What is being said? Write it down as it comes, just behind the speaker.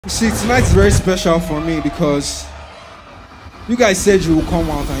See, tonight is very special for me because you guys said you will come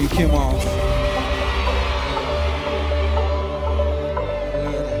out and you came out.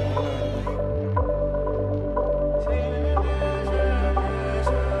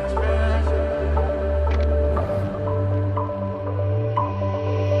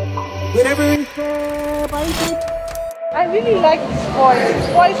 I really like his voice. His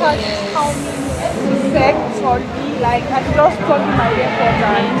voice has this calming effect on me. Like I just plug in my earpods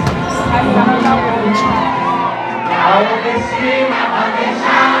and I'm in another world.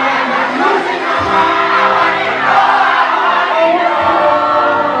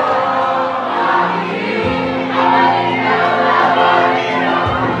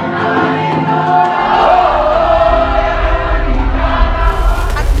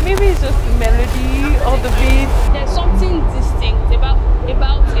 Maybe it's just the melody or the beat. There's something distinct about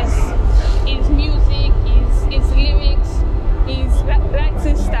his music, his lyrics, his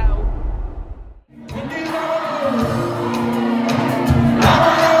writing style.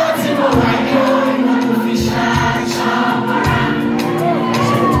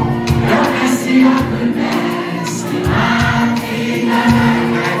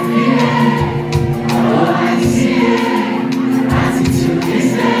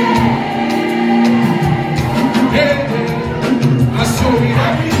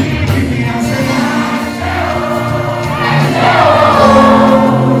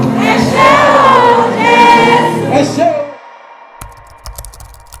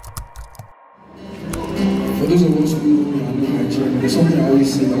 For those of us who know me and know my journey, there's something I always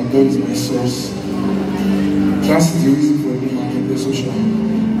say that God is my source. That's the reason for being ANENDLESSOCEAN.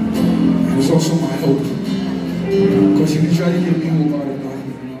 And it's also my hope. Because you literally gave me hope out of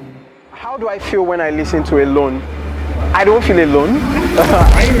nothing. How do I feel when I listen to Alone? I don't feel alone.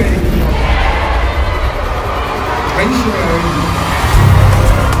 Are you ready? Are you sure?